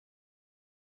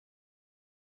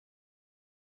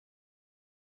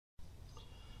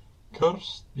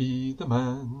Cursed be the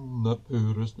man, the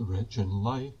poorest wretch in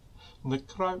life, the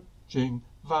crouching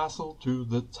vassal to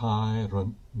the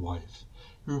tyrant wife,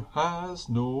 who has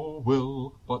no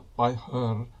will but by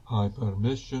her high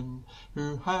permission,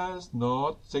 who has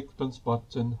not sixpence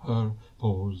but in her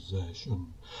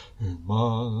possession, who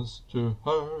must to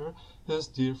her his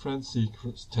dear friend's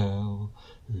secrets tell,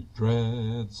 who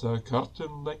dreads a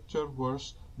curtain lecture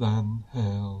worse than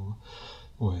hell.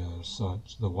 Were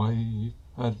such the wife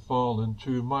had fallen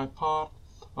to my part,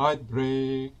 I'd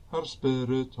break her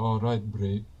spirit or I'd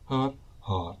break her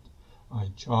heart.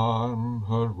 I'd charm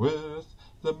her with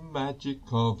the magic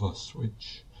of a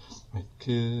switch, I'd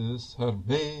kiss her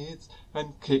maids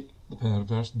and kick the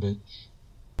perverse bitch.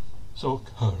 So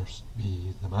cursed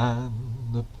be the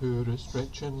man, the poorest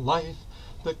wretch in life,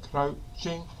 the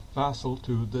crouching vassal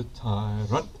to the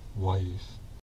tyrant wife.